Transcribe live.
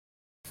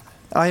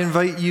I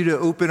invite you to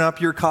open up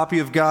your copy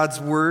of God's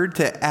Word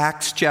to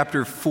Acts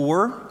chapter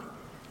 4.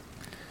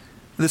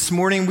 This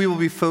morning we will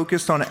be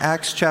focused on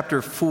Acts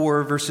chapter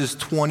 4, verses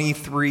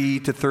 23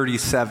 to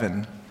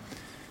 37.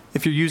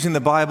 If you're using the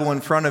Bible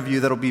in front of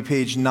you, that'll be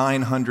page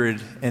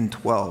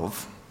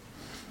 912.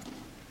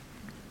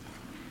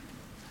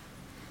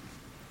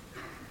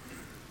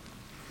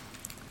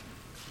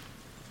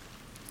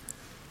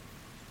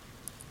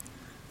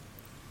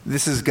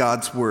 This is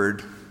God's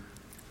Word,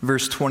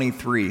 verse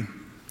 23.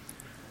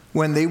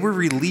 When they were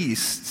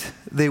released,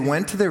 they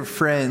went to their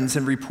friends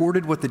and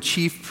reported what the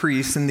chief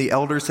priests and the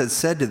elders had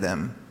said to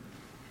them.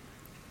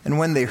 And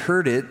when they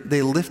heard it,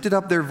 they lifted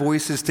up their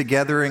voices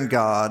together in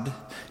God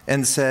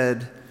and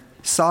said,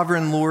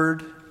 "Sovereign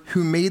Lord,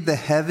 who made the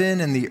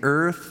heaven and the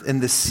earth and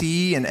the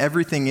sea and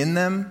everything in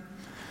them,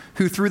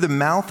 who through the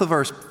mouth of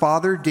our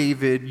father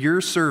David,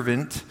 your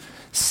servant,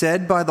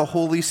 said by the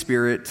Holy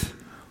Spirit,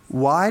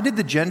 'Why did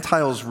the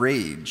Gentiles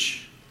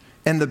rage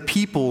and the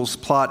peoples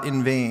plot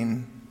in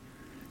vain?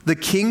 The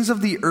kings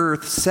of the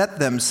earth set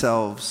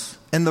themselves,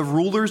 and the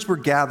rulers were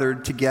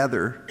gathered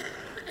together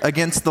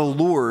against the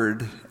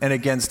Lord and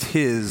against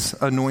his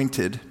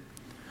anointed.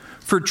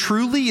 For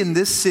truly in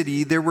this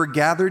city there were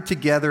gathered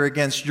together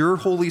against your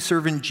holy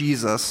servant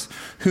Jesus,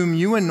 whom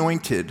you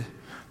anointed,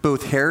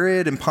 both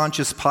Herod and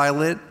Pontius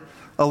Pilate,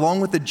 along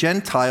with the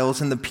Gentiles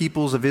and the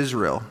peoples of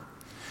Israel,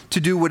 to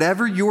do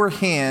whatever your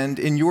hand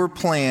and your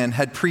plan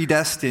had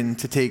predestined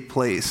to take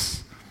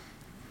place.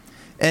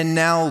 And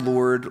now,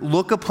 Lord,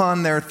 look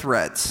upon their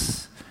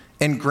threats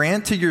and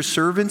grant to your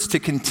servants to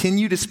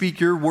continue to speak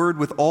your word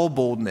with all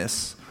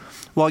boldness,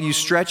 while you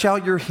stretch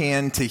out your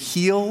hand to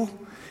heal,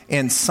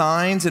 and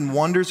signs and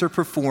wonders are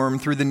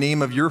performed through the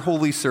name of your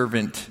holy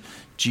servant,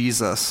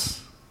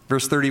 Jesus."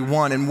 Verse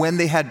 31, and when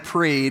they had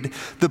prayed,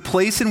 the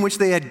place in which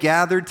they had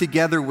gathered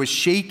together was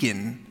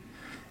shaken,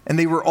 and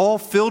they were all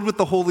filled with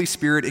the Holy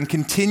Spirit and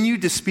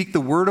continued to speak the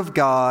word of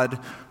God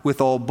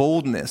with all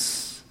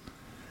boldness.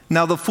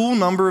 Now the full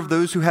number of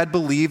those who had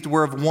believed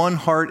were of one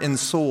heart and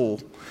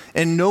soul,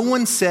 and no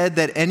one said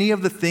that any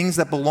of the things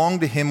that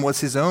belonged to him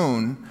was his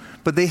own,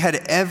 but they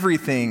had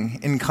everything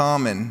in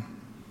common.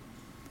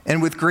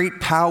 And with great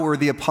power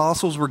the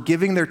apostles were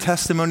giving their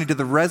testimony to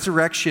the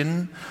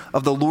resurrection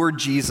of the Lord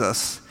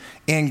Jesus,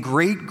 and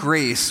great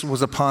grace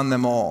was upon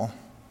them all.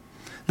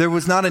 There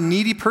was not a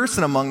needy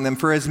person among them,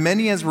 for as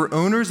many as were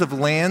owners of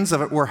lands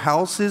or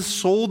houses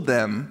sold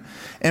them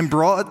and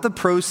brought the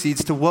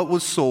proceeds to what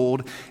was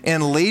sold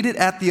and laid it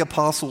at the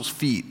apostles'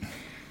 feet.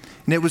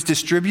 And it was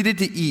distributed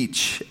to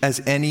each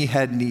as any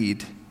had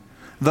need.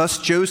 Thus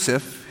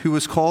Joseph, who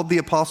was called the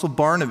apostle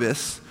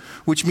Barnabas,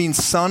 which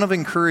means son of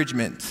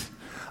encouragement,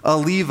 a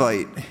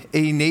Levite,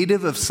 a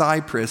native of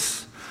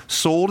Cyprus,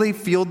 sold a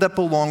field that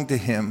belonged to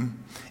him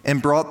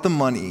and brought the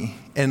money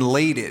and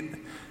laid it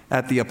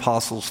at the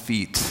apostles'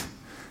 feet.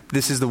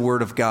 This is the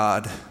word of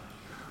God.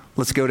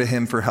 Let's go to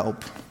him for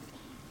help.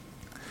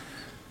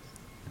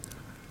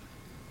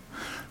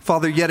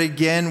 Father, yet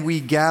again we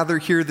gather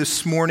here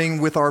this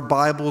morning with our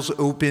Bibles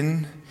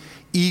open,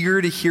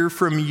 eager to hear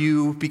from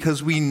you,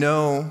 because we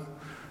know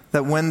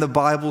that when the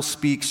Bible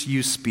speaks,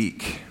 you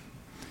speak.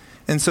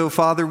 And so,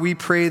 Father, we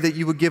pray that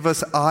you would give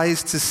us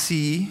eyes to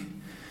see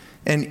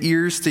and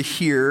ears to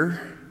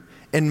hear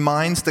and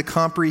minds to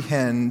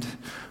comprehend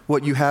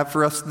what you have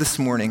for us this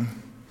morning.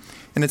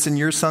 And it's in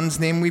your Son's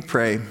name we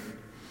pray.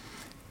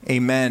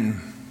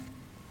 Amen.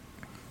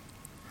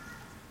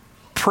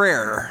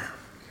 Prayer.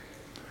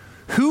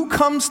 Who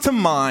comes to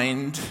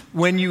mind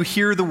when you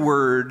hear the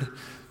word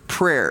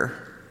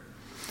prayer?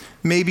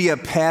 Maybe a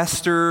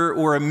pastor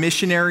or a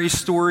missionary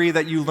story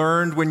that you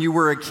learned when you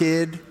were a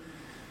kid.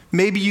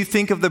 Maybe you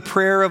think of the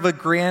prayer of a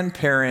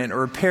grandparent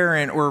or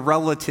parent or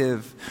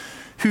relative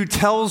who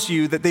tells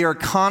you that they are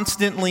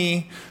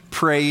constantly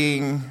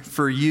praying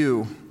for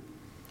you.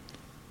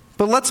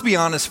 But let's be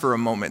honest for a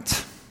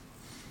moment.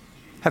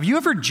 Have you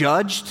ever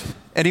judged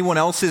anyone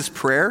else's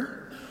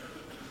prayer?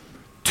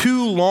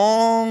 Too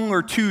long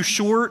or too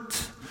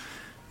short?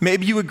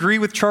 Maybe you agree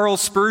with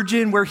Charles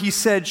Spurgeon where he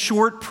said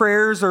short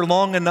prayers are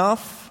long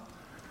enough.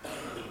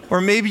 Or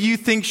maybe you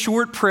think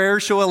short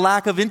prayers show a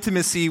lack of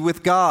intimacy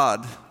with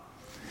God.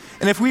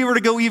 And if we were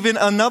to go even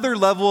another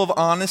level of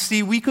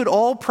honesty, we could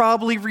all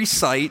probably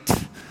recite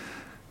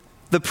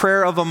the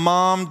prayer of a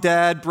mom,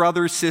 dad,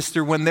 brother,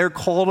 sister when they're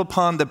called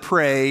upon to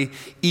pray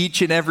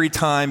each and every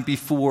time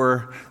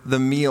before the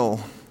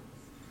meal.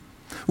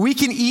 We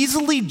can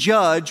easily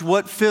judge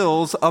what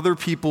fills other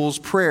people's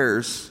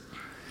prayers.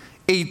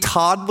 A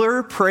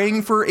toddler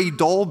praying for a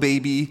doll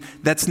baby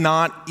that's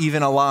not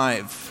even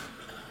alive.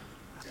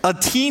 A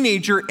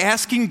teenager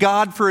asking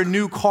God for a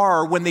new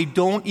car when they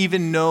don't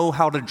even know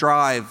how to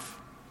drive.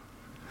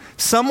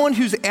 Someone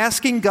who's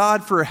asking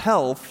God for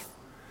health,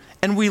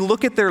 and we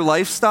look at their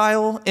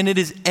lifestyle and it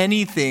is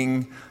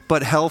anything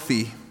but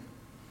healthy.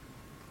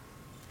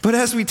 But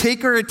as we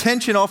take our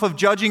attention off of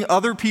judging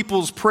other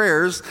people's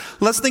prayers,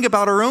 let's think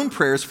about our own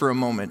prayers for a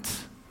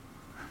moment.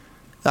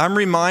 I'm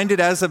reminded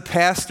as a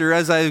pastor,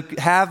 as I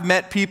have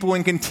met people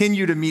and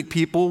continue to meet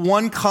people,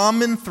 one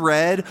common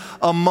thread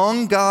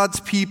among God's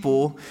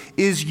people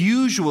is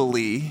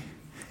usually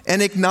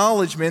an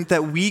acknowledgement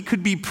that we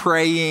could be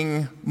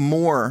praying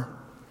more.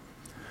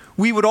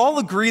 We would all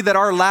agree that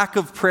our lack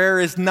of prayer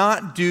is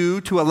not due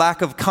to a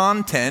lack of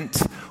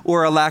content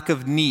or a lack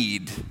of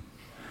need.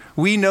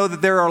 We know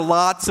that there are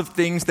lots of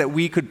things that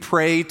we could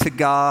pray to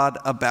God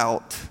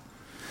about.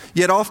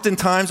 Yet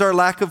oftentimes our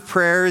lack of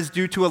prayer is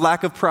due to a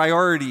lack of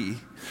priority,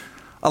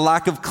 a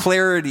lack of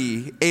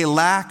clarity, a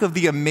lack of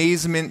the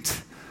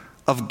amazement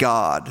of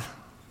God.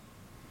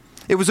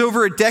 It was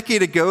over a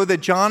decade ago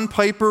that John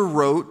Piper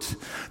wrote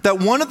that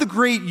one of the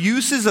great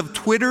uses of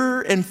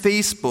Twitter and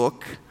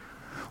Facebook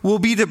will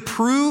be to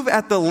prove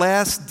at the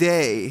last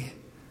day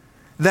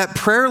that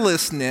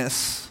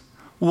prayerlessness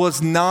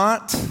was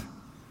not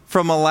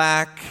from a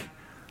lack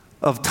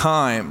of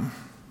time.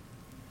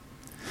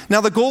 Now,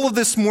 the goal of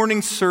this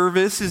morning's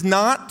service is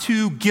not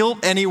to guilt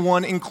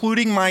anyone,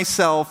 including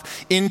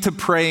myself, into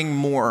praying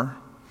more.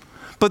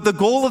 But the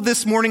goal of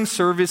this morning's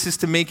service is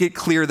to make it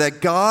clear that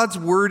God's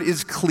word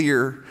is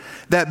clear,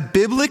 that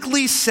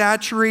biblically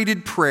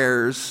saturated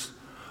prayers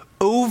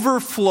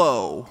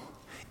overflow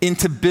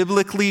into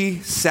biblically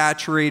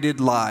saturated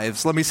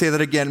lives. Let me say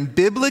that again.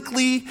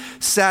 Biblically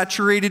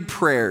saturated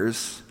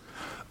prayers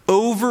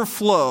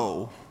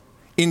overflow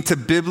into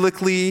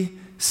biblically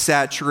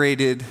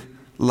saturated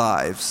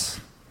lives.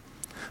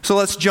 So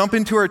let's jump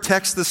into our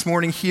text this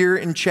morning here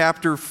in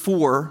chapter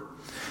 4.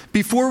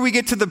 Before we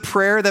get to the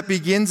prayer that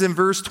begins in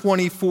verse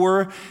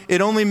 24,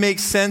 it only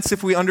makes sense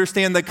if we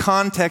understand the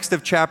context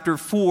of chapter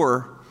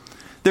 4.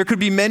 There could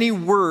be many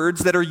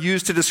words that are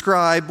used to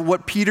describe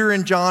what Peter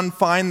and John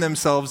find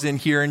themselves in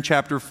here in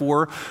chapter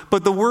 4,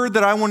 but the word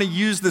that I want to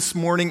use this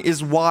morning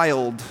is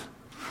wild.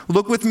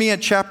 Look with me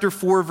at chapter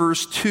 4,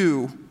 verse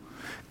 2.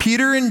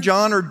 Peter and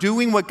John are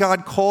doing what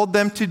God called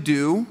them to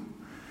do,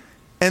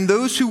 and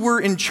those who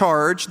were in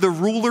charge, the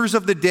rulers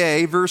of the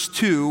day, verse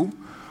 2,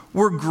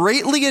 were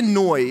greatly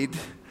annoyed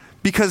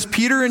because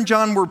Peter and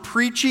John were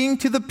preaching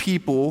to the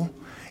people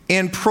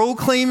and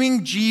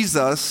proclaiming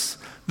Jesus,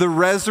 the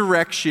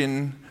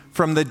resurrection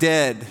from the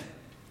dead.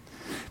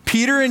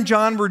 Peter and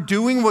John were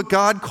doing what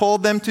God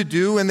called them to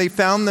do, and they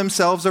found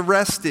themselves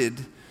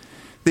arrested.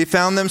 They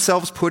found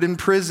themselves put in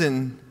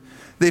prison.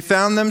 They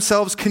found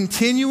themselves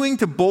continuing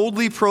to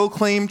boldly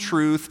proclaim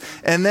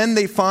truth, and then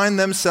they find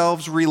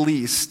themselves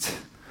released.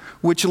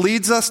 Which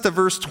leads us to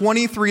verse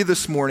 23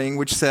 this morning,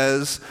 which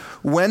says,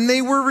 when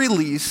they were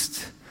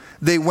released,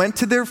 they went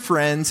to their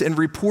friends and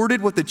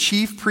reported what the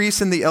chief priests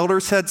and the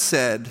elders had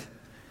said.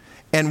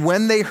 And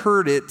when they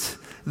heard it,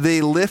 they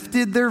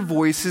lifted their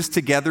voices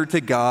together to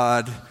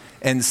God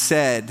and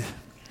said,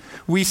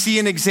 we see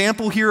an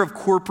example here of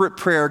corporate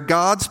prayer.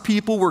 God's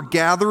people were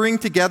gathering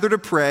together to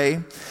pray,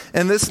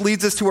 and this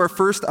leads us to our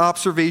first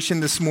observation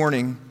this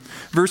morning.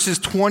 Verses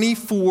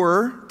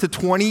 24 to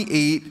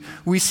 28,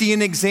 we see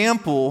an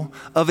example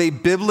of a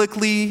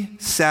biblically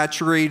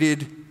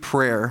saturated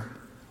prayer.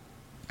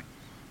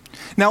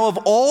 Now, of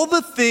all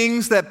the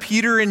things that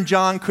Peter and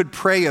John could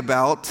pray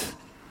about,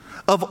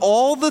 of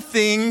all the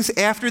things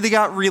after they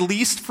got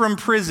released from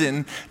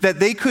prison that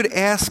they could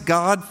ask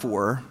God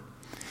for,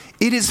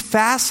 it is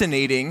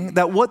fascinating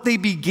that what they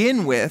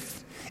begin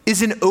with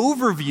is an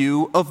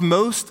overview of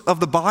most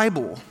of the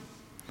Bible.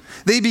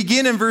 They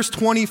begin in verse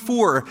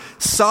 24,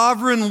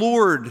 Sovereign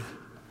Lord,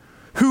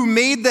 who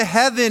made the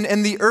heaven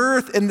and the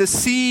earth and the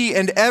sea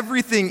and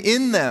everything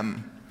in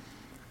them.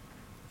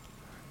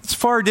 It's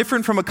far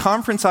different from a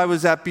conference I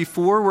was at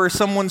before where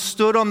someone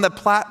stood on the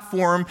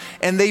platform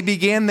and they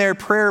began their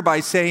prayer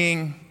by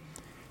saying,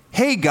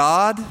 hey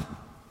God.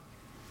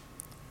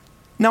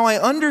 Now I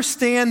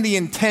understand the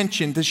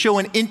intention to show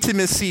an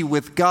intimacy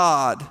with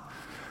God,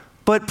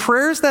 but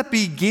prayers that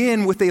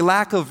begin with a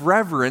lack of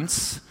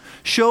reverence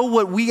show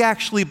what we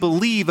actually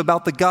believe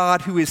about the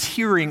God who is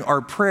hearing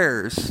our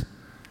prayers.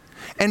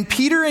 And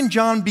Peter and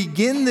John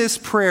begin this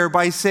prayer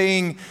by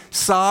saying,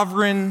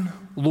 Sovereign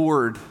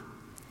Lord.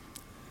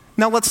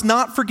 Now let's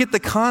not forget the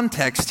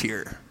context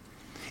here.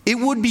 It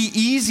would be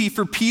easy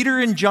for Peter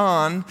and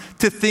John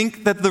to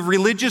think that the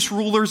religious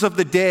rulers of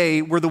the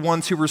day were the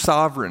ones who were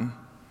sovereign.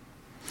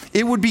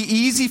 It would be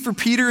easy for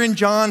Peter and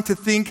John to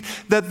think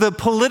that the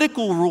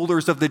political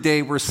rulers of the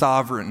day were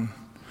sovereign.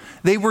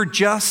 They were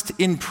just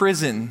in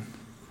prison.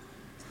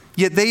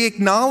 Yet they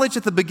acknowledge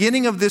at the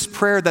beginning of this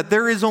prayer that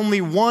there is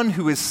only one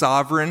who is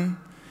sovereign,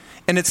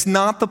 and it's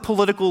not the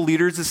political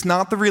leaders, it's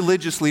not the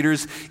religious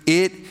leaders,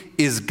 it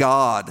is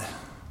God.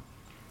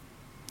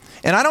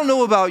 And I don't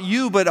know about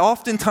you, but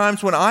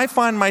oftentimes when I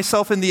find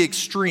myself in the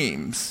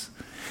extremes,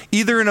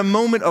 either in a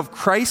moment of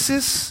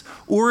crisis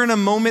or in a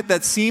moment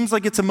that seems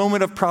like it's a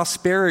moment of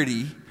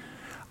prosperity,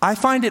 I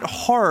find it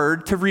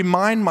hard to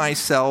remind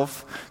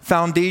myself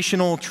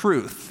foundational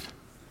truth.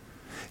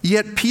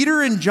 Yet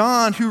Peter and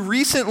John, who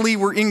recently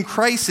were in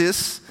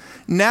crisis,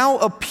 now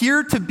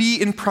appear to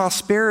be in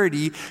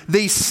prosperity.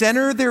 They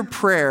center their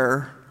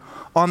prayer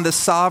on the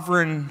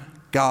sovereign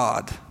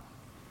God.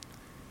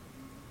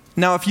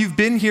 Now, if you've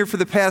been here for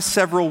the past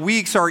several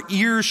weeks, our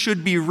ears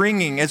should be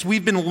ringing. As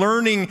we've been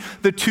learning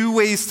the 2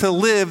 ways to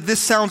live, this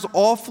sounds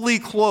awfully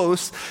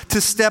close to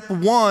step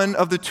 1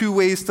 of the 2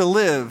 ways to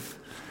live.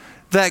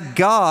 That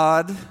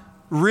God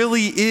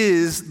really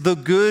is the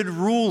good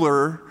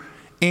ruler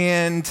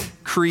and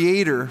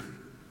creator.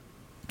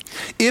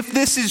 If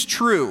this is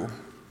true,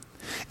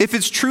 if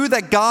it's true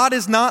that God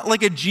is not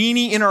like a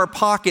genie in our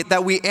pocket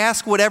that we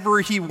ask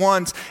whatever he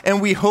wants and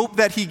we hope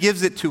that he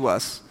gives it to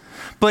us,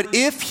 but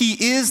if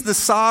he is the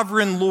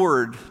sovereign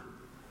Lord,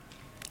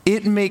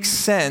 it makes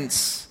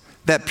sense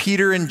that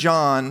Peter and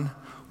John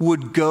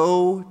would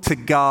go to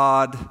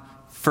God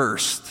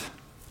first.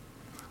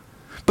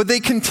 But they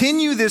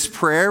continue this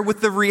prayer with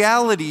the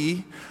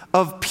reality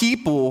of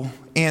people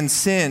and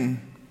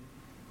sin.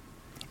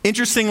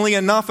 Interestingly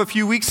enough, a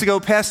few weeks ago,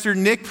 Pastor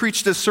Nick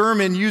preached a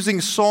sermon using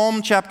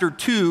Psalm chapter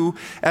 2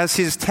 as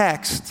his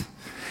text.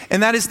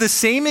 And that is the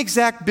same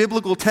exact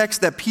biblical text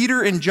that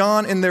Peter and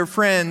John and their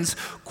friends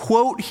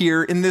quote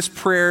here in this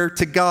prayer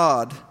to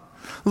God.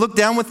 Look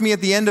down with me at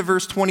the end of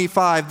verse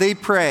 25. They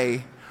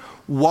pray,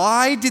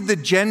 "Why did the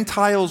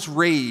Gentiles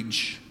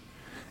rage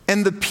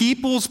and the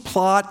peoples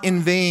plot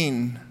in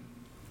vain?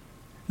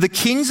 The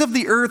kings of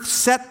the earth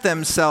set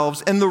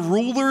themselves, and the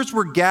rulers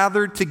were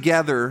gathered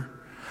together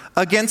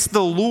against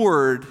the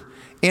Lord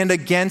and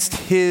against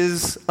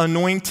his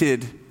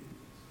anointed."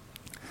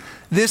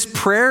 This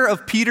prayer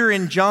of Peter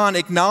and John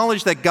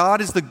acknowledges that God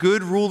is the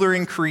good ruler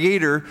and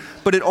creator,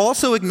 but it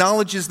also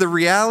acknowledges the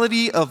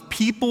reality of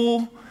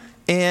people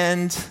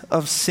and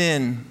of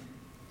sin.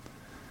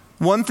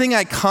 One thing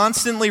I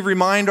constantly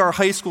remind our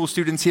high school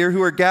students here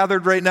who are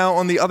gathered right now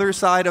on the other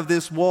side of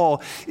this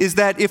wall is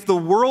that if the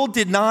world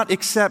did not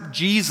accept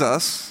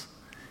Jesus,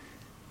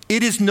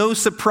 it is no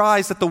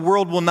surprise that the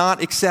world will not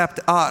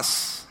accept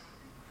us.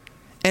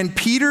 And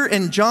Peter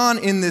and John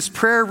in this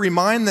prayer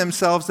remind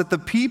themselves that the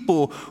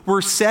people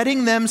were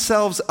setting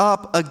themselves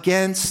up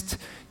against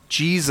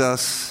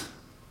Jesus.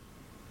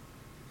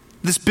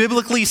 This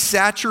biblically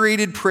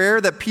saturated prayer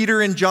that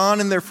Peter and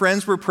John and their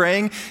friends were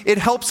praying, it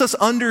helps us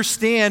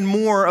understand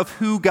more of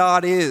who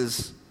God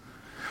is.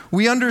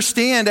 We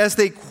understand as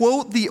they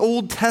quote the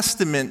Old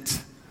Testament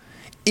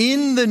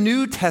in the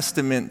New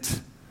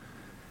Testament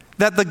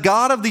that the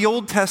God of the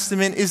Old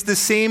Testament is the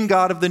same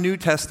God of the New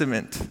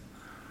Testament.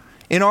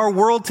 In our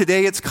world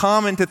today, it's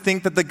common to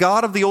think that the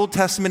God of the Old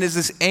Testament is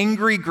this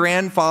angry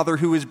grandfather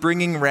who is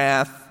bringing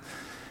wrath,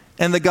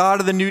 and the God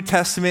of the New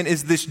Testament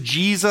is this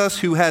Jesus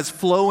who has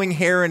flowing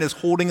hair and is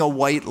holding a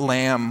white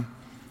lamb.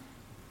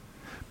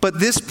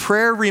 But this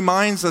prayer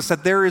reminds us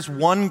that there is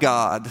one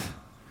God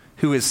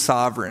who is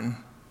sovereign,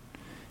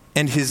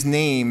 and his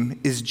name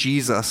is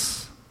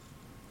Jesus.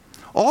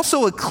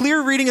 Also, a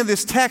clear reading of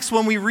this text,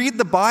 when we read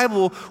the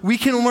Bible, we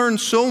can learn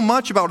so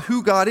much about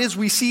who God is.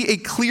 We see a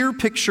clear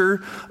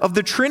picture of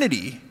the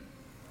Trinity.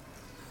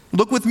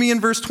 Look with me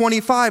in verse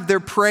 25. They're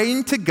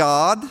praying to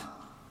God.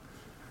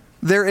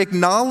 They're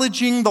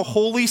acknowledging the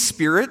Holy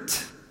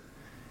Spirit.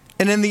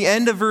 And in the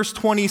end of verse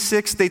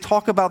 26, they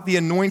talk about the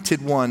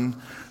anointed one,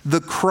 the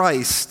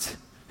Christ,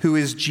 who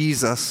is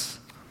Jesus.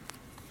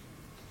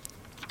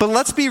 But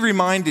let's be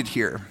reminded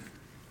here.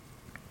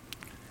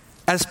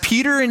 As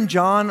Peter and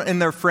John and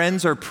their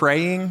friends are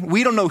praying,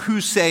 we don't know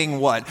who's saying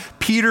what.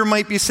 Peter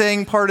might be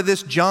saying part of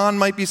this. John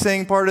might be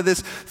saying part of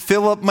this.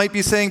 Philip might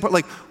be saying part.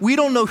 We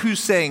don't know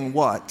who's saying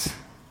what.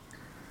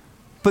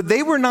 But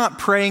they were not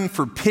praying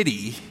for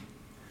pity.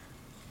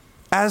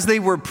 As they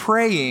were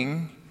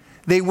praying,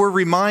 they were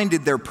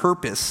reminded their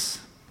purpose.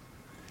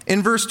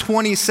 In verse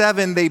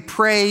 27, they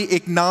pray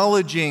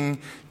acknowledging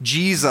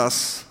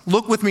Jesus.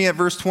 Look with me at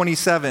verse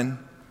 27.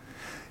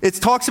 It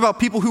talks about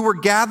people who were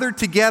gathered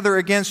together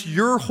against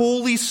your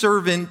holy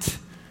servant,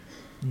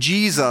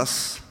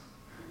 Jesus.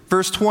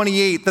 Verse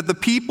 28, that the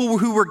people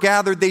who were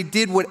gathered, they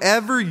did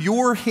whatever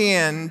your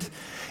hand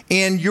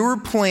and your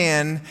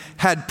plan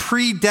had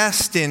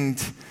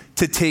predestined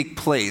to take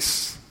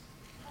place.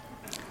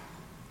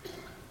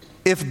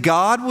 If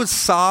God was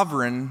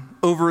sovereign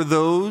over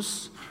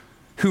those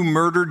who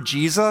murdered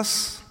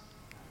Jesus,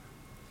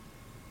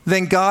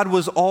 then God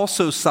was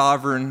also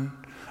sovereign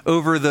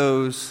over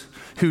those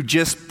who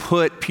just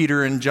put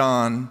Peter and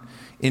John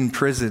in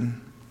prison.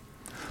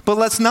 But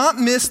let's not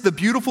miss the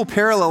beautiful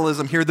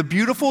parallelism here, the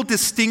beautiful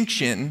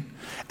distinction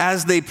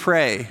as they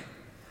pray.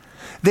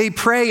 They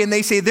pray and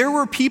they say, there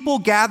were people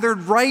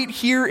gathered right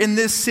here in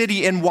this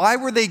city. And why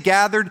were they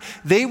gathered?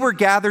 They were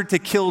gathered to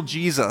kill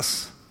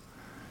Jesus.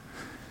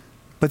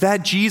 But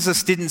that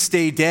Jesus didn't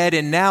stay dead.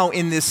 And now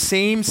in this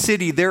same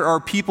city, there are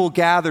people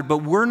gathered. But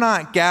we're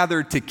not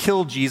gathered to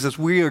kill Jesus.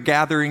 We are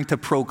gathering to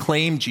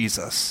proclaim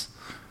Jesus.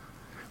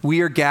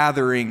 We are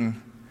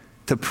gathering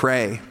to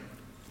pray.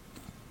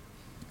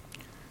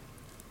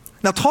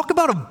 Now, talk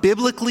about a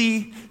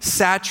biblically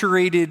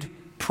saturated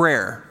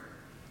prayer.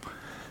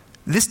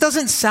 This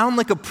doesn't sound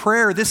like a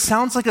prayer. This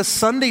sounds like a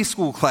Sunday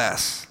school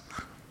class.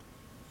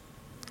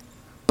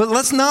 But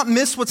let's not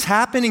miss what's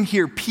happening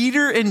here.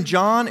 Peter and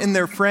John and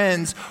their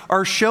friends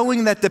are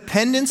showing that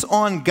dependence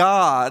on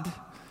God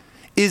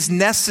is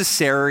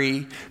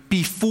necessary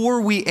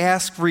before we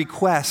ask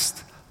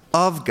request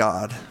of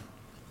God.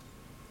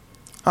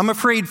 I'm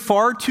afraid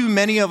far too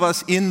many of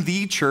us in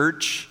the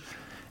church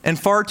and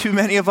far too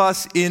many of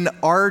us in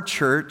our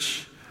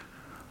church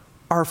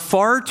are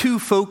far too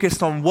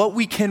focused on what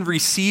we can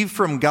receive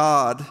from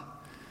God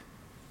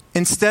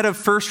instead of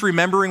first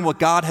remembering what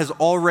God has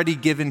already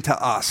given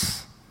to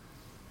us,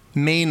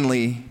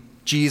 mainly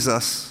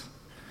Jesus.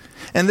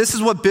 And this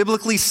is what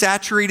biblically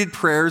saturated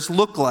prayers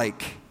look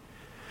like.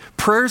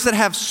 Prayers that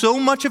have so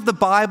much of the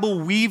Bible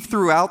weaved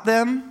throughout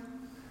them,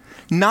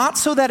 not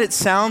so that it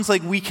sounds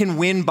like we can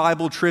win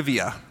Bible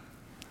trivia,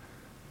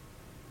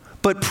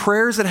 but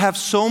prayers that have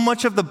so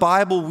much of the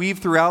Bible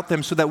weaved throughout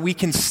them so that we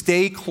can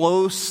stay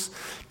close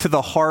to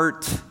the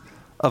heart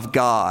of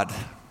God.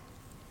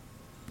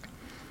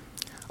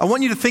 I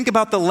want you to think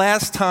about the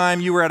last time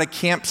you were at a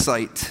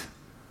campsite.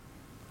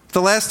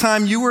 The last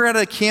time you were at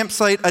a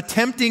campsite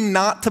attempting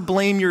not to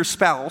blame your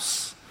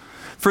spouse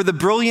for the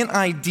brilliant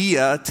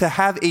idea to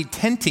have a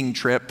tenting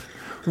trip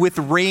with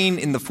rain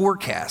in the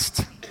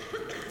forecast.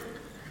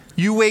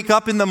 You wake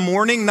up in the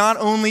morning, not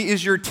only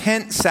is your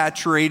tent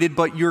saturated,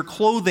 but your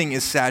clothing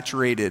is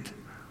saturated.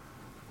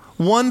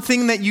 One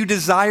thing that you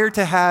desire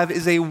to have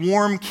is a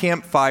warm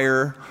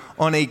campfire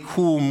on a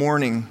cool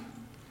morning.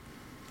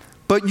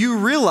 But you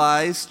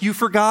realize you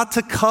forgot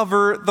to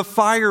cover the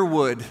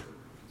firewood.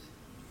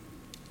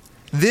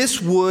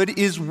 This wood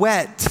is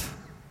wet.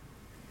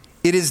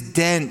 It is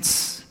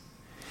dense.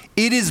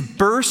 It is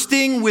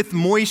bursting with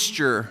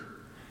moisture.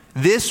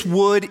 This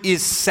wood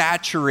is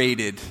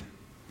saturated.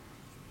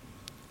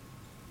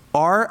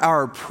 Are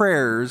our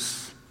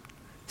prayers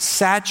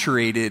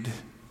saturated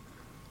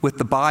with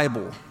the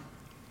Bible?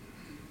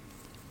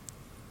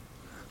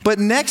 But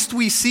next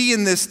we see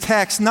in this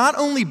text not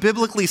only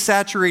biblically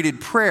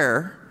saturated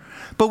prayer,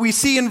 but we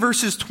see in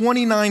verses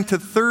 29 to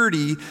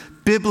 30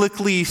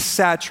 biblically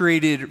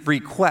saturated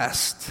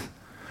request.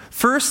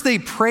 First they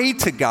pray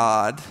to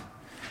God,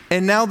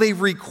 and now they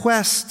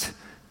request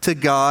to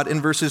God in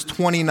verses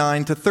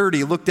 29 to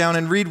 30. Look down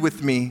and read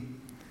with me.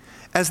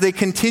 As they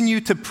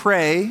continue to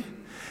pray,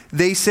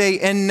 they say,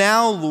 "And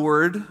now,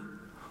 Lord,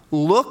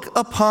 look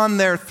upon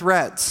their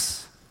threats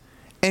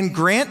and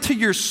grant to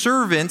your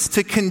servants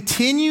to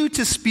continue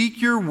to speak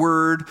your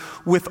word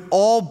with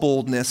all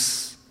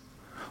boldness,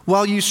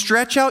 while you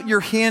stretch out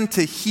your hand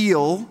to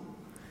heal,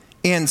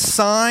 and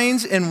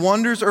signs and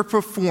wonders are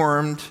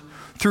performed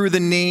through the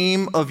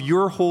name of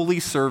your holy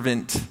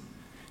servant,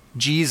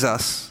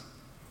 Jesus."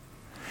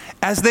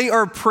 As they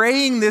are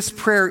praying this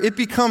prayer, it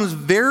becomes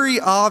very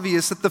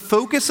obvious that the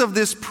focus of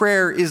this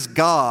prayer is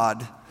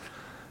God.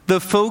 The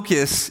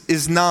focus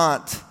is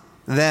not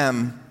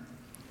them.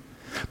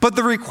 But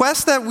the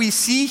request that we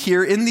see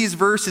here in these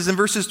verses, in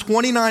verses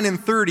 29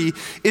 and 30,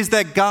 is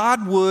that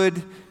God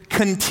would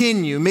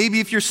continue. Maybe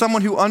if you're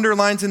someone who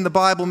underlines in the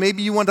Bible,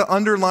 maybe you want to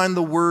underline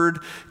the word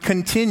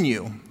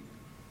continue.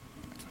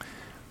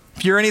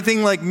 If you're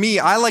anything like me,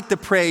 I like to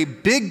pray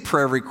big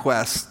prayer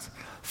requests,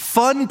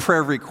 fun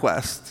prayer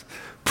requests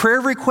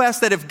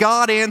that if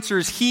God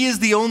answers, He is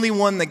the only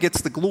one that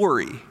gets the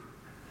glory.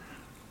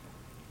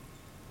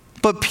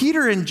 But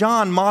Peter and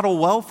John model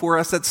well for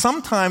us that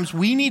sometimes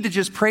we need to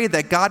just pray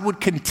that God would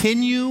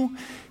continue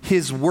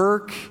His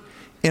work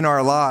in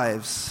our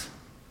lives.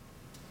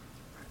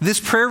 This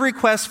prayer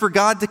request for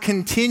God to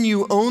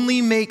continue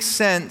only makes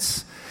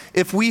sense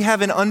if we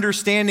have an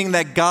understanding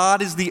that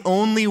God is the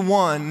only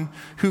one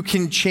who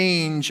can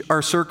change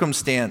our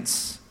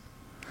circumstance.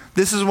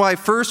 This is why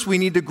first we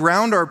need to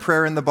ground our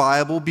prayer in the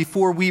Bible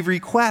before we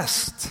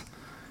request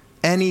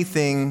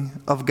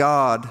anything of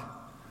God.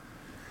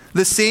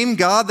 The same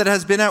God that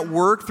has been at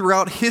work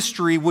throughout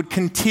history would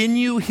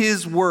continue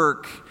His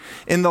work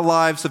in the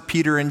lives of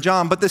Peter and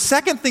John. But the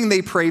second thing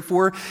they pray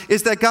for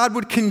is that God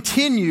would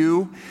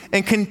continue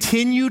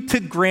to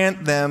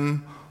grant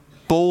them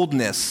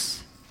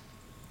boldness.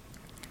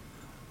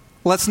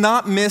 Let's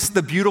not miss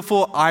the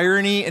beautiful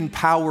irony and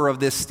power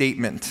of this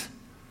statement.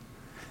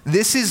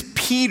 This is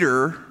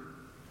Peter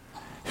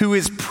who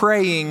is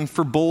praying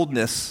for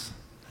boldness.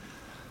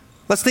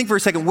 Let's think for a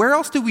second. Where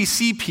else do we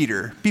see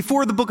Peter?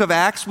 Before the book of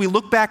Acts, we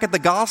look back at the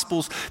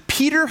Gospels.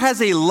 Peter has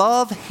a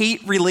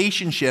love-hate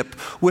relationship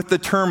with the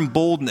term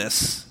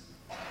boldness.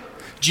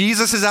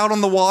 Jesus is out on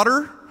the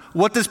water.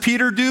 What does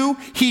Peter do?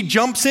 He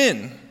jumps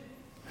in.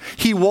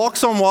 He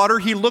walks on water,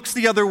 he looks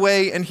the other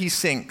way, and he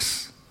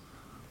sinks.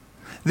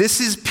 This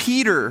is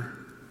Peter,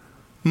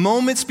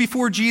 moments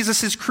before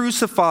Jesus is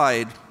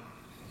crucified.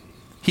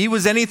 He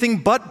was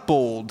anything but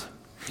bold.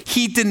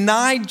 He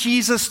denied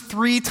Jesus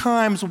 3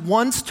 times,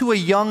 once to a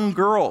young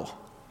girl.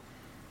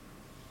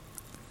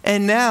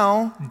 And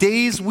now,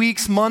 days,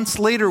 weeks, months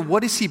later,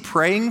 what is he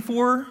praying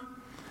for?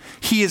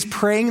 He is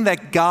praying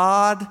that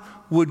God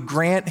would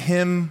grant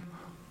him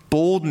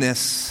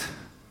boldness.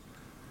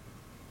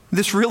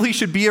 This really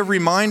should be a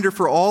reminder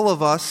for all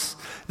of us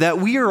that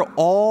we are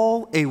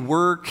all a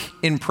work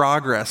in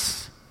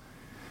progress.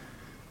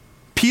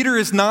 Peter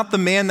is not the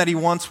man that he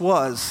once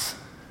was.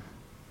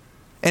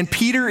 And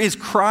Peter is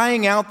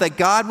crying out that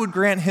God would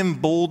grant him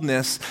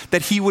boldness,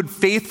 that he would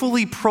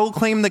faithfully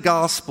proclaim the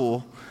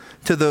gospel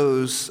to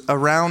those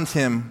around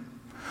him.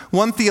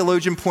 One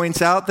theologian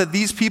points out that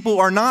these people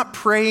are not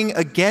praying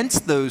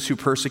against those who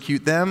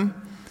persecute them,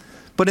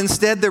 but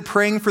instead they're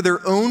praying for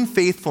their own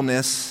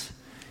faithfulness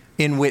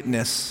in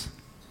witness.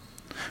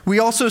 We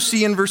also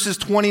see in verses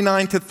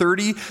 29 to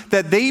 30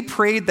 that they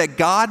prayed that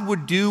God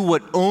would do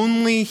what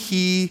only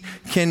he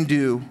can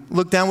do.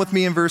 Look down with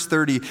me in verse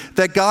 30.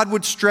 That God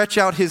would stretch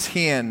out his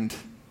hand,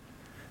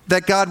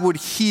 that God would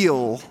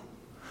heal,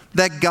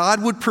 that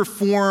God would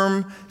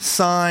perform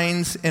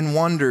signs and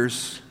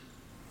wonders.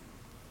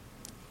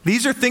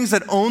 These are things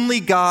that only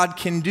God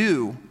can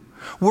do.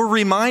 We're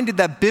reminded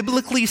that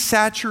biblically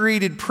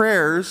saturated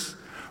prayers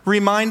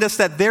remind us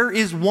that there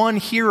is one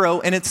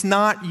hero, and it's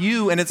not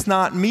you and it's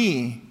not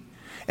me.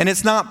 And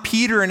it's not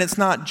Peter and it's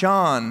not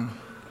John.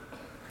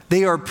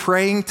 They are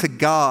praying to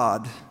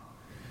God.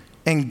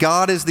 And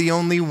God is the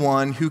only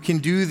one who can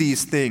do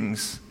these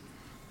things.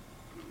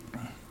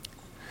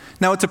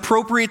 Now, it's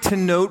appropriate to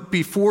note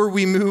before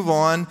we move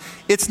on,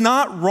 it's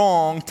not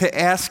wrong to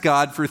ask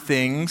God for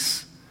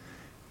things.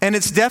 And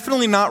it's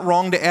definitely not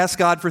wrong to ask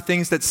God for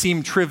things that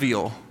seem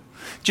trivial.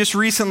 Just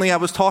recently, I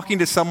was talking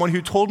to someone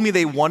who told me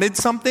they wanted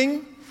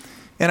something.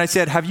 And I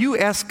said, "Have you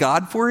asked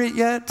God for it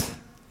yet?"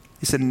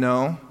 He said,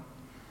 "No."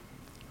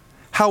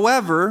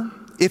 However,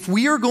 if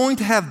we are going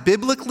to have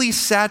biblically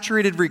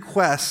saturated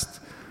requests,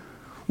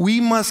 we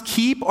must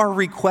keep our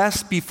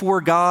requests before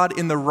God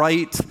in the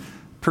right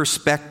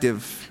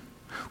perspective.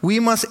 We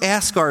must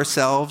ask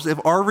ourselves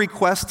if our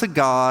requests to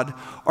God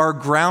are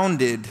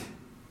grounded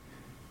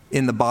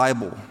in the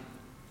Bible.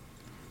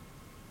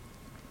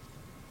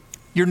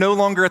 You're no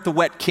longer at the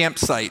wet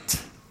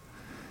campsite.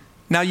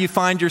 Now you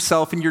find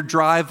yourself in your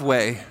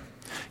driveway.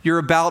 You're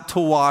about to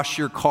wash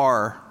your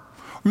car.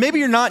 Or maybe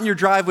you're not in your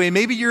driveway.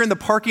 Maybe you're in the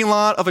parking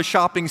lot of a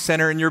shopping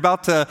center and you're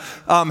about to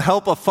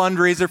help a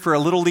fundraiser for a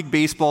Little League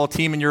baseball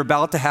team and you're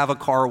about to have a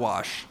car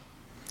wash.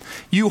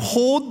 You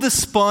hold the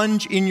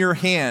sponge in your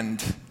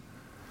hand.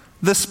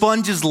 The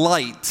sponge is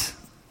light.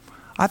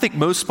 I think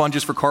most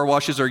sponges for car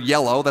washes are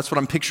yellow. That's what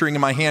I'm picturing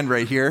in my hand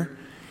right here.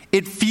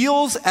 It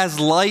feels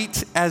as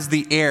light as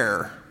the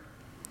air.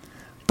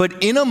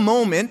 But in a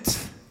moment,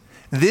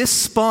 this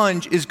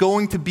sponge is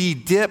going to be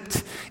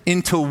dipped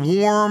into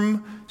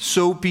warm,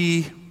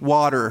 soapy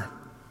water.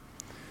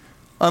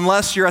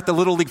 Unless you're at the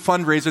Little League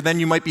fundraiser, then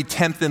you might be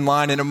 10th in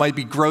line and it might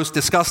be gross,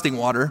 disgusting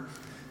water.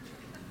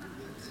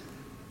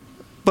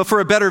 But for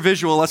a better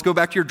visual, let's go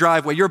back to your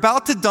driveway. You're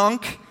about to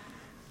dunk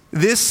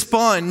this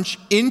sponge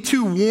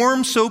into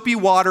warm, soapy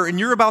water and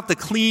you're about to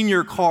clean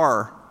your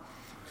car.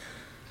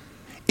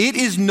 It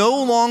is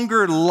no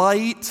longer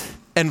light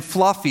and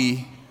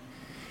fluffy.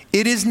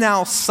 It is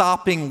now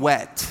sopping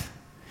wet.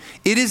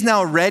 It is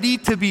now ready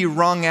to be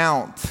wrung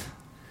out.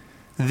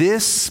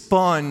 This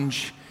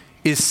sponge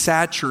is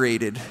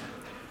saturated.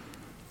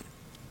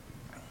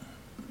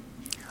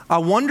 I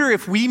wonder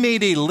if we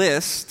made a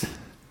list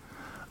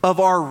of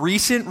our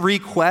recent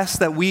requests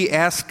that we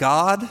asked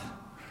God.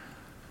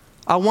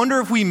 I wonder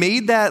if we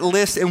made that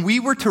list and we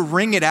were to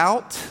wring it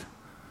out.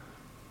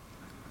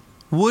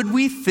 Would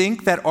we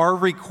think that our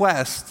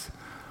requests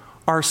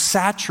are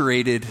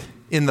saturated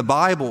in the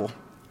Bible?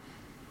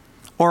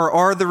 Or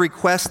are the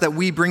requests that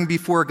we bring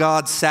before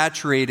God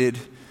saturated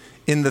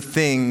in the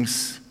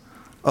things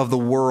of the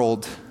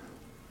world?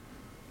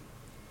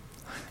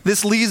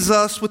 This leaves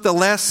us with the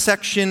last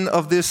section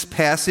of this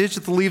passage.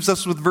 It leaves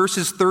us with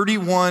verses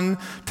 31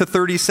 to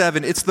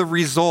 37. It's the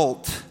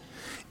result.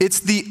 It's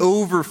the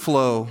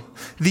overflow.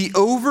 The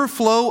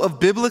overflow of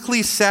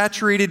biblically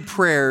saturated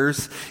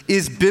prayers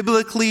is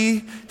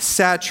biblically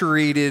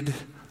saturated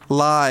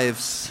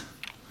lives.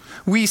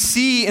 We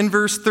see in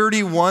verse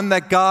 31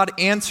 that God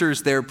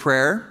answers their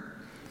prayer.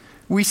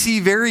 We see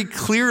very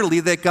clearly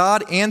that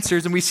God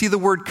answers, and we see the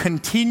word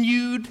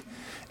continued,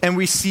 and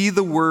we see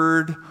the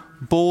word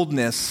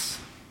boldness.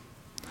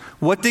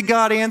 What did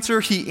God answer?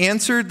 He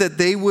answered that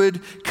they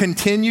would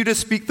continue to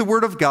speak the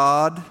word of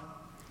God.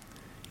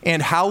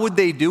 And how would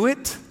they do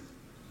it?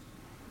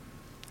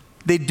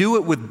 They'd do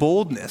it with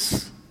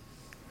boldness.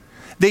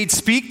 They'd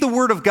speak the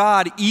word of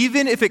God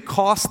even if it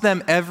cost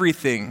them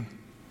everything.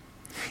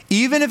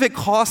 Even if it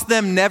cost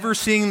them never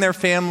seeing their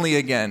family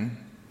again.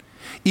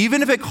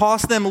 Even if it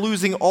cost them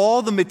losing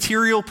all the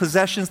material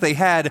possessions they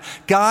had,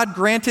 God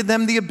granted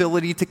them the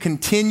ability to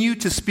continue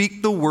to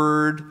speak the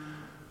word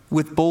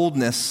with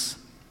boldness.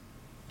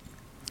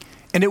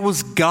 And it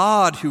was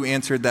God who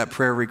answered that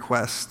prayer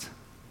request.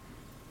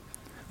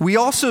 We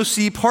also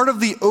see part of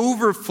the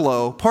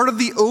overflow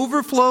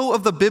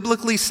of the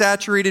biblically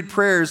saturated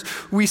prayers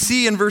we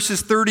see in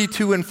verses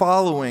 32 and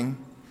following.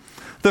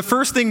 The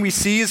first thing we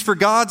see is for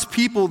God's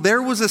people,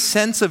 there was a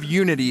sense of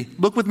unity.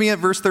 Look with me at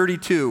verse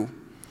 32.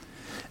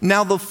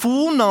 Now the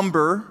full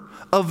number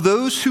of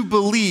those who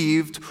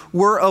believed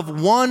were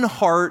of one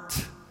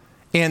heart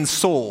and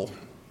soul.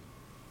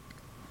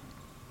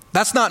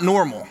 That's not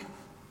normal.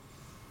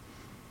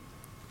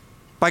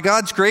 By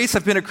God's grace,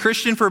 I've been a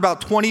Christian for about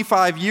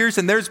 25 years,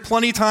 and there's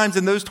plenty times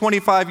in those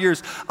 25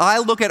 years, I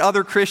look at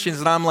other Christians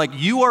and I'm like,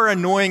 you are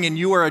annoying and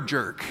you are a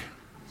jerk.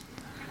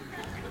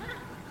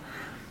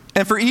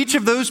 And for each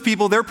of those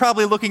people, they're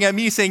probably looking at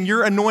me saying,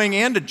 you're annoying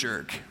and a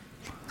jerk.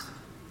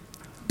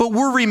 But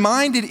we're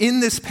reminded in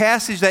this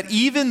passage that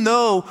even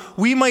though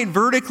we might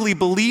vertically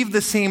believe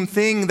the same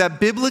thing,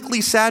 that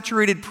biblically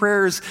saturated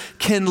prayers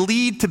can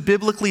lead to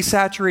biblically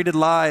saturated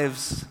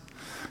lives.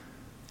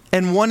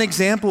 And one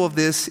example of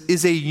this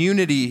is a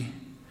unity.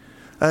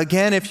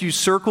 Again, if you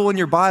circle in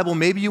your Bible,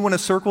 maybe you want to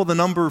circle the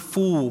number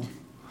full.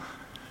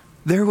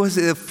 There was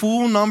a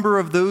full number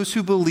of those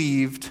who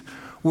believed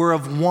were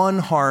of one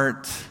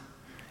heart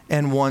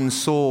and one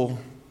soul.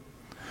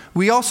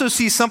 We also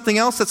see something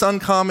else that's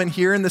uncommon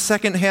here in the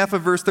second half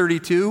of verse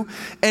 32.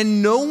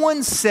 And no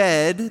one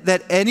said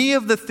that any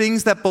of the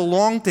things that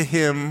belonged to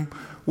him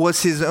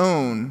was his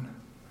own,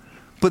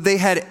 but they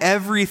had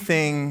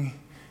everything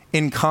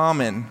in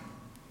common.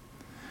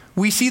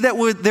 We see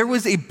that there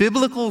was a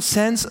biblical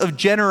sense of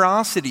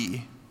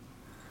generosity.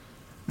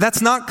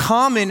 That's not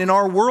common in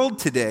our world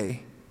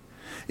today.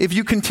 If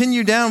you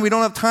continue down, we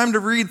don't have time to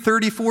read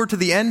 34 to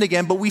the end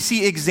again, but we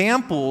see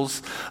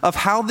examples of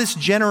how this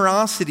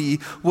generosity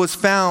was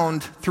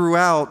found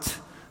throughout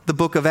the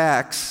book of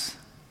Acts.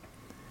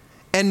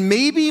 And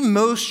maybe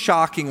most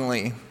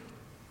shockingly,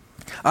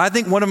 I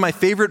think one of my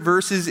favorite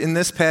verses in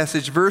this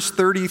passage, verse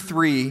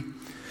 33,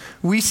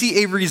 we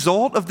see a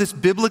result of this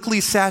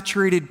biblically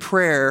saturated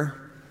prayer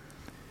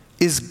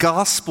is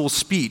gospel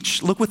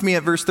speech. Look with me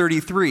at verse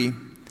 33.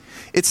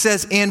 It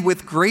says, "And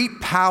with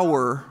great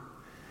power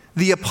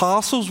the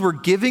apostles were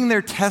giving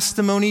their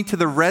testimony to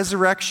the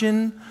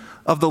resurrection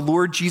of the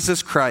Lord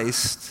Jesus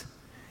Christ,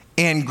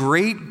 and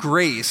great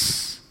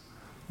grace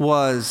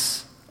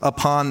was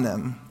upon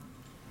them."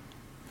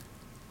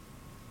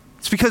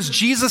 It's because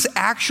Jesus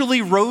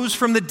actually rose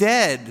from the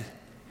dead.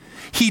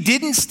 He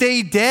didn't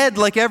stay dead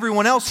like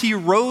everyone else. He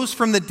rose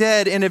from the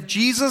dead. And if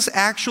Jesus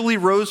actually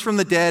rose from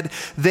the dead,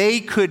 they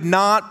could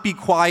not be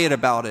quiet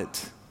about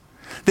it.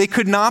 They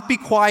could not be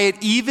quiet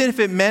even if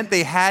it meant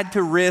they had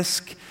to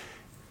risk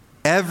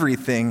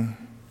everything.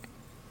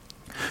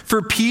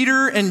 For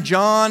Peter and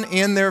John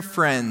and their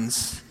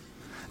friends,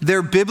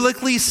 their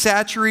biblically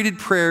saturated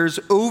prayers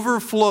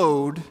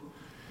overflowed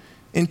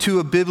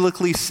into a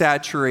biblically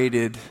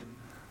saturated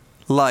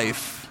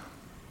life.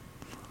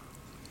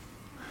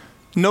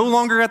 No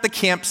longer at the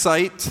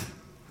campsite,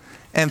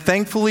 and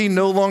thankfully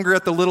no longer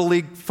at the Little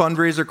League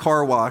fundraiser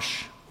car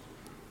wash.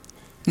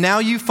 Now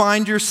you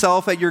find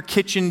yourself at your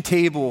kitchen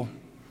table.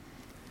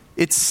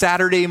 It's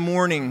Saturday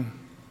morning.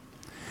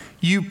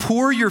 You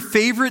pour your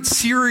favorite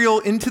cereal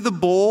into the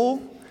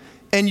bowl,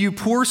 and you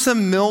pour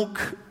some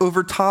milk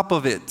over top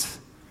of it.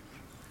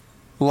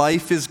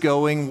 Life is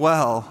going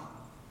well.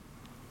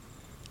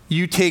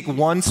 You take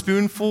one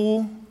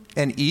spoonful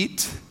and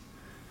eat.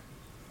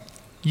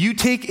 You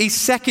take a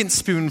second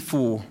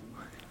spoonful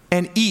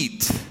and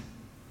eat.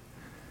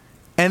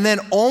 And then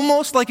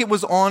almost like it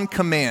was on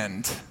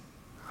command,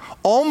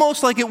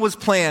 almost like it was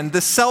planned,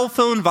 the cell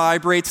phone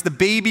vibrates, the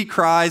baby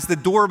cries, the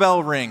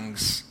doorbell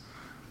rings.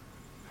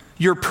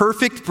 Your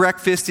perfect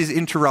breakfast is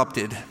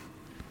interrupted.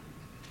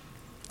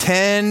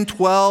 10,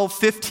 12,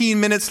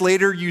 15 minutes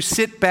later, you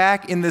sit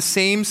back in the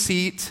same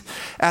seat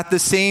at the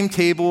same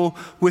table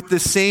with the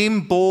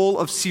same bowl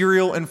of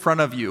cereal in front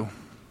of you.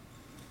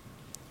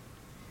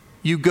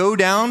 You go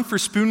down for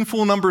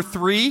spoonful number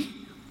 3.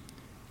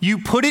 You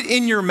put it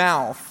in your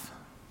mouth.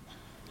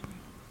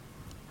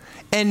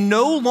 And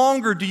no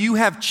longer do you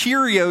have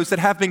Cheerios that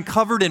have been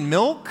covered in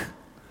milk,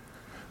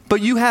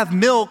 but you have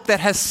milk that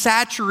has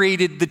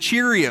saturated the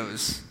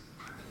Cheerios.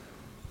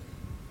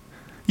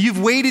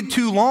 You've waited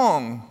too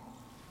long.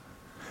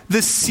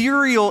 The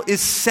cereal is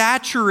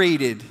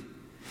saturated.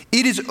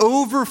 It is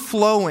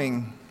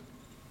overflowing.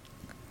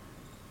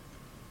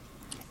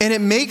 And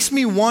it makes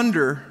me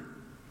wonder,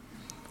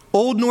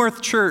 Old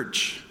North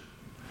Church,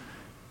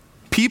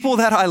 people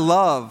that I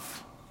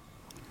love,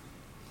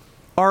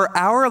 are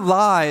our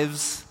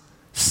lives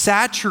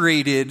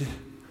saturated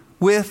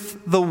with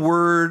the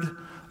Word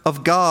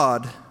of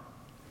God?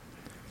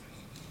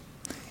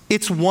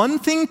 It's one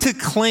thing to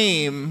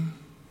claim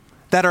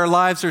that our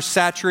lives are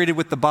saturated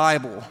with the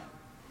Bible,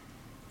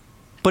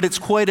 but it's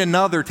quite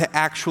another to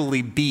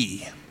actually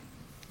be.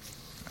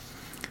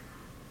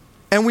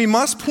 And we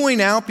must point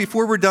out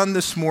before we're done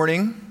this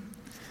morning,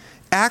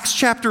 Acts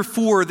chapter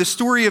 4, the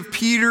story of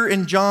Peter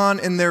and John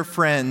and their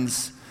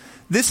friends.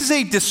 This is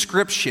a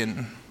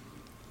description.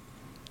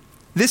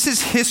 This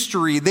is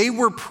history. They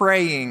were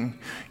praying.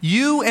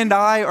 You and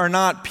I are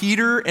not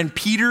Peter, and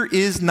Peter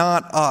is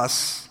not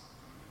us.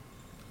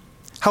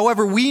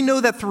 However, we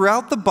know that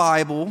throughout the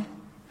Bible,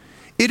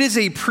 it is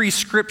a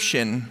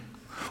prescription,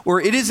 or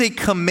it is a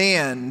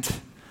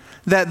command,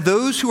 that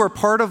those who are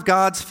part of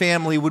God's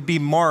family would be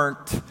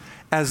marked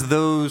as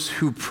those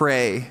who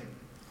pray.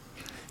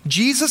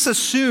 Jesus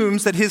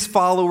assumes that his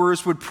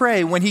followers would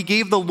pray. When he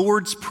gave the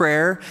Lord's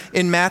Prayer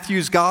in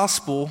Matthew's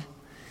gospel,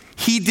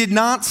 he did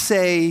not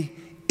say,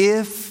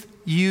 "if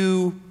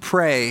you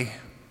pray."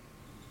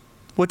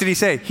 What did he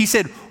say? He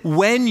said,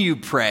 when you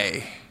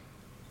pray.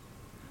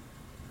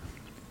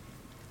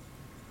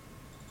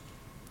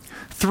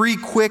 3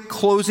 quick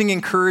closing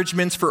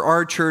encouragements for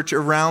our church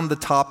around the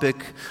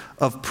topic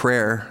of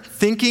prayer.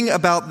 Thinking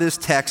about this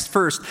text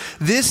first,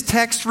 this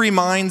text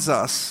reminds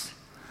us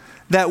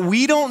that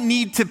we don't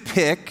need to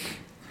pick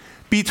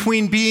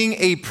between being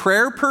a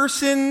prayer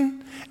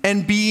person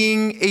and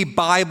being a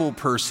Bible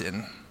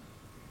person.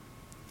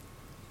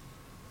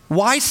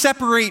 Why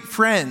separate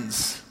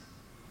friends?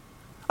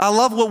 I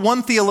love what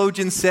one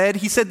theologian said.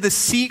 He said, the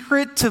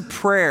secret to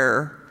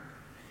prayer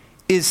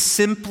is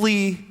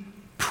simply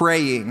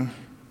praying.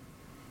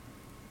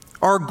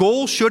 Our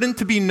goal shouldn't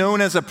to be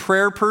known as a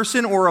prayer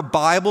person or a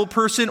Bible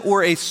person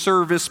or a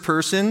service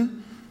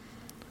person.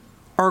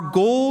 Our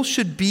goal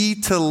should be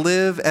to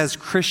live as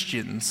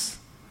Christians,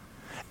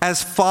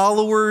 as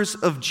followers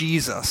of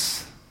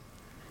Jesus.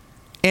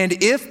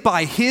 And if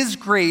by His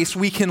grace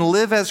we can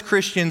live as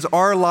Christians,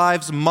 our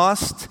lives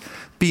must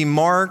be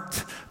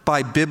marked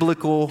by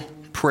biblical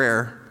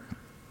prayer.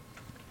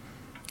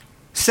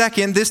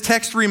 Second, this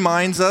text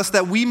reminds us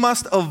that we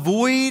must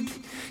avoid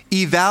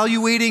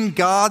evaluating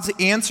God's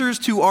answers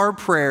to our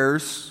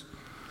prayers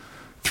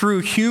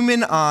through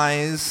human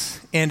eyes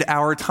and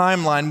our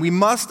timeline. We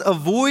must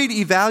avoid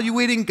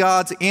evaluating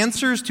God's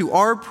answers to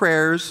our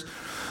prayers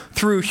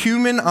through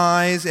human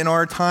eyes and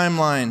our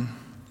timeline.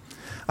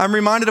 I'm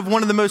reminded of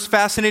one of the most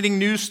fascinating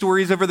news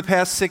stories over the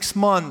past 6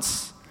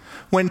 months.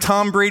 When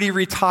Tom Brady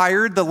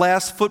retired, the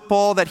last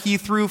football that he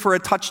threw for a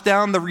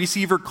touchdown, the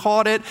receiver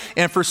caught it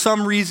and for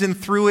some reason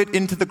threw it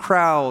into the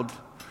crowd.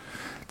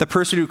 The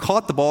person who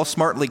caught the ball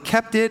smartly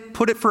kept it,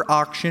 put it for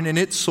auction, and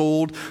it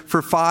sold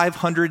for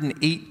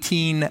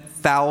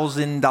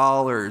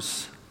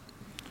 $518,000.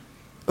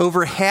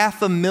 Over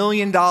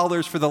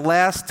 $500,000 for the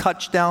last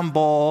touchdown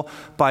ball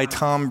by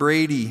Tom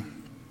Brady.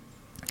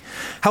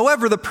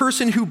 However, the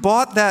person who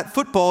bought that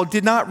football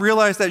did not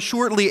realize that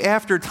shortly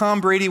after, Tom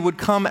Brady would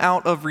come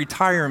out of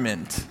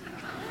retirement.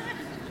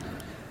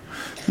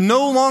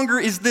 No longer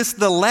is this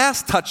the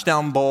last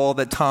touchdown ball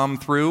that Tom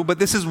threw, but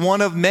this is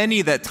one of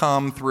many that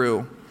Tom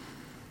threw.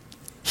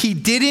 He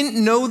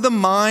didn't know the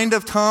mind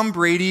of Tom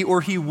Brady,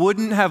 or he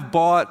wouldn't have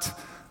bought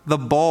the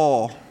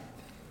ball.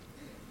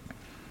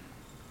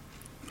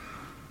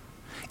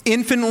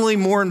 Infinitely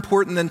more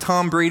important than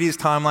Tom Brady's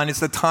timeline is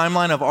the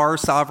timeline of our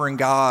sovereign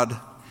God.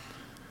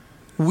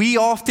 We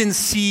often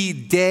see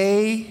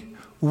day,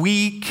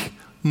 week,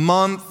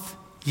 month,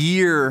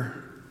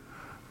 year.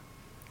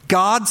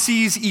 God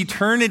sees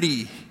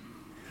eternity.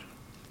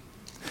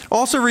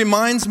 Also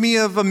reminds me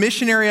of a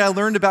missionary I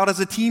learned about as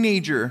a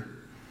teenager.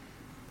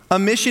 A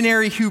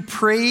missionary who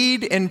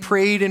prayed and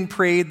prayed and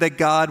prayed that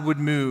God would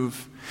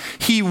move.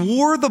 He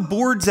wore the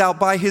boards out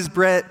by his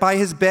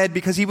bed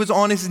because he was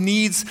on his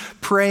knees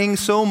praying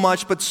so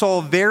much, but saw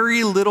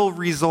very little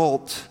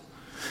result.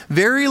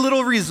 Very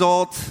little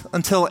result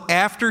until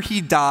after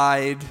he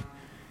died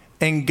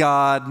and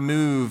God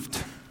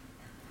moved.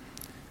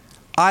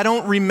 I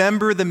don't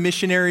remember the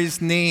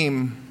missionary's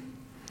name.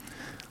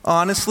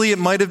 Honestly, it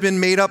might have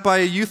been made up by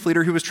a youth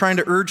leader who was trying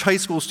to urge high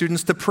school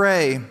students to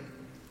pray.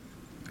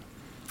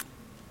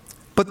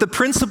 But the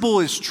principle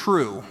is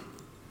true.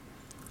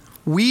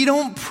 We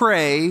don't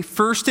pray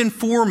first and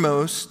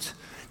foremost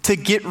to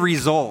get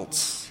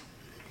results.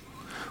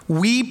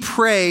 We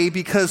pray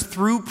because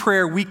through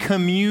prayer we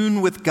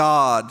commune with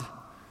God,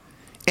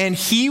 and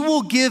He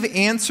will give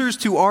answers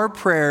to our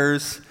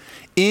prayers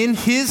in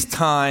His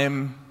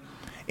time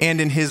and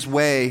in His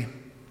way.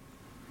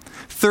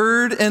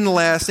 Third and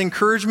last,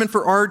 encouragement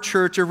for our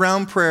church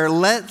around prayer.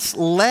 Let's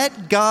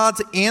let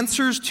God's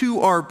answers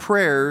to our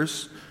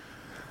prayers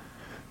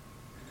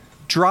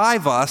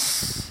drive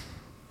us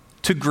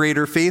to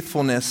greater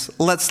faithfulness.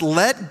 Let's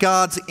let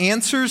God's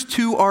answers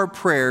to our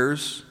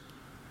prayers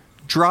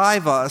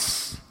drive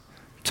us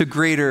to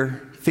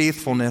greater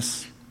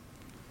faithfulness.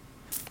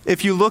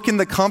 If you look in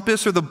the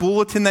compass or the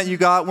bulletin that you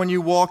got when you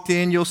walked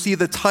in, you'll see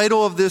the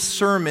title of this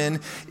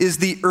sermon is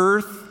The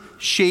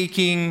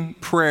Earth-Shaking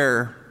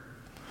Prayer.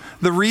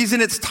 The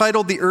reason it's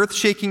titled The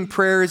Earth-Shaking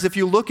Prayer is if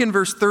you look in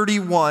verse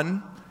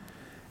 31,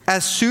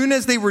 as soon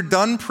as they were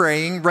done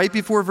praying, right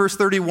before verse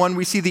 31,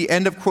 we see the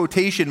end of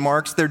quotation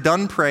marks. They're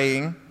done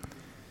praying.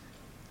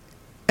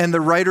 And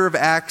the writer of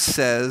Acts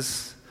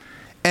says,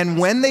 and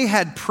when they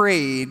had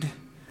prayed,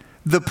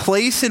 the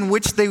place in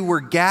which they were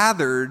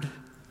gathered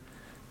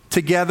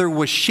together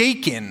was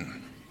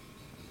shaken.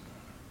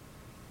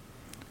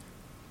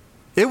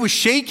 It was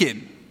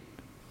shaken.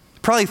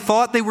 Probably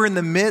thought they were in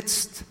the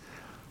midst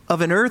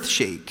of an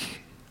earthshake.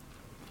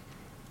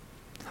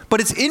 But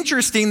it's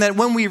interesting that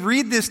when we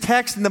read this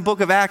text in the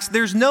book of Acts,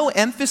 there's no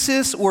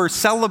emphasis or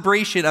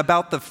celebration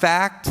about the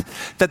fact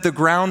that the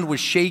ground was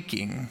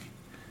shaking.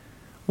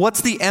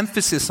 What's the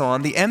emphasis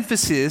on? The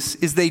emphasis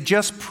is they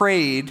just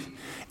prayed,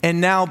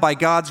 and now by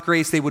God's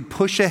grace they would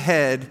push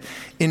ahead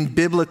in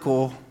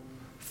biblical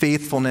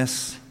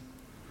faithfulness.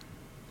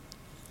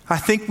 I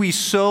think we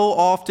so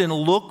often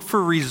look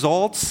for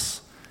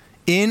results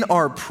in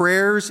our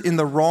prayers in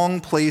the wrong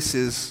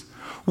places.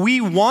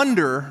 We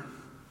wonder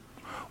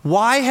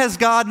Why has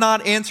God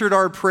not answered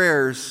our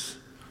prayers?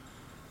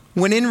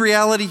 When in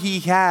reality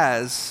he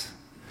has.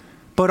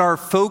 But our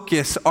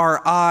focus,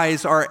 our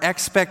eyes, our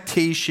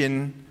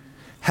expectation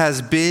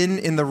has been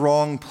in the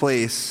wrong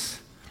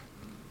place.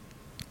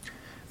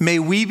 May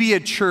we be a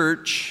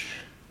church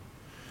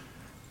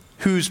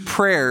whose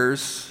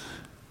prayers,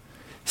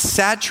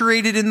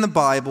 saturated in the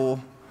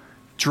Bible,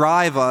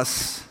 drive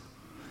us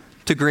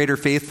to greater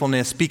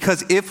faithfulness.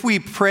 Because if we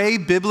pray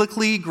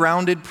biblically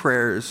grounded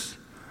prayers,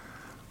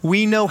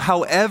 we know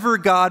however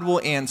God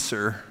will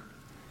answer,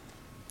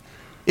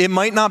 it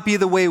might not be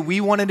the way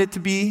we wanted it to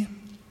be.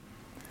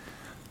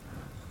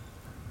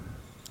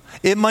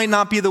 It might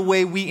not be the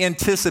way we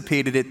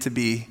anticipated it to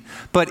be.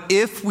 But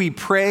if we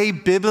pray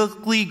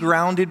biblically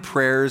grounded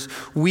prayers,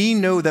 we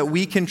know that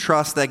we can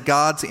trust that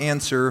God's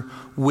answer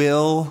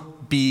will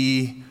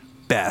be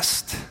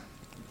best.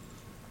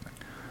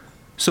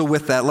 So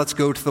with that, let's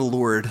go to the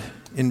Lord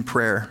in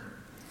prayer.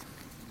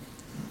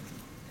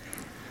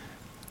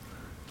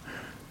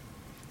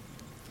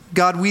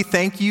 God, we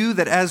thank you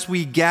that as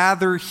we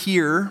gather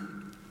here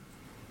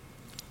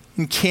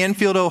in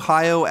Canfield,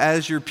 Ohio,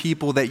 as your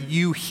people, that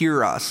you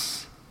hear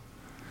us.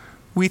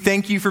 We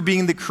thank you for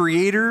being the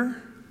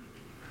creator.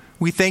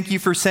 We thank you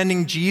for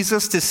sending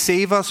Jesus to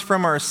save us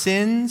from our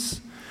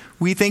sins.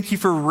 We thank you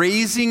for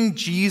raising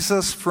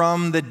Jesus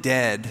from the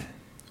dead.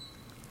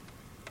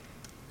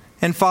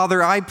 And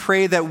Father, I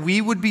pray that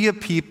we would be a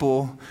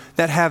people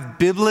that have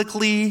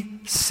biblically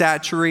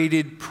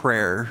saturated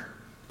prayer.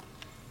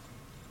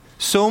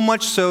 So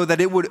much so that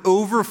it would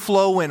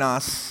overflow in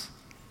us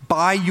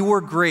by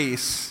your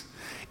grace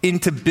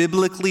into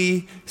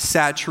biblically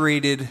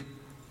saturated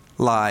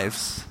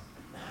lives.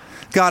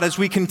 God, as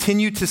we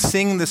continue to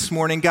sing this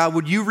morning, God,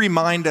 would you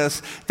remind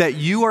us that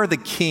you are the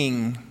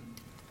King?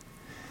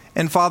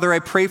 And Father, I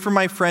pray for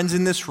my friends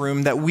in this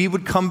room that we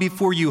would come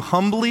before you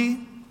humbly,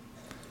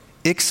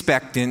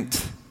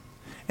 expectant,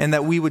 and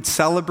that we would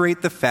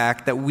celebrate the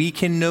fact that we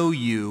can know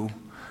you,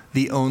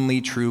 the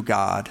only true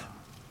God.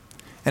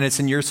 And it's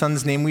in your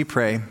Son's name we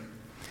pray.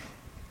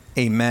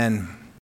 Amen.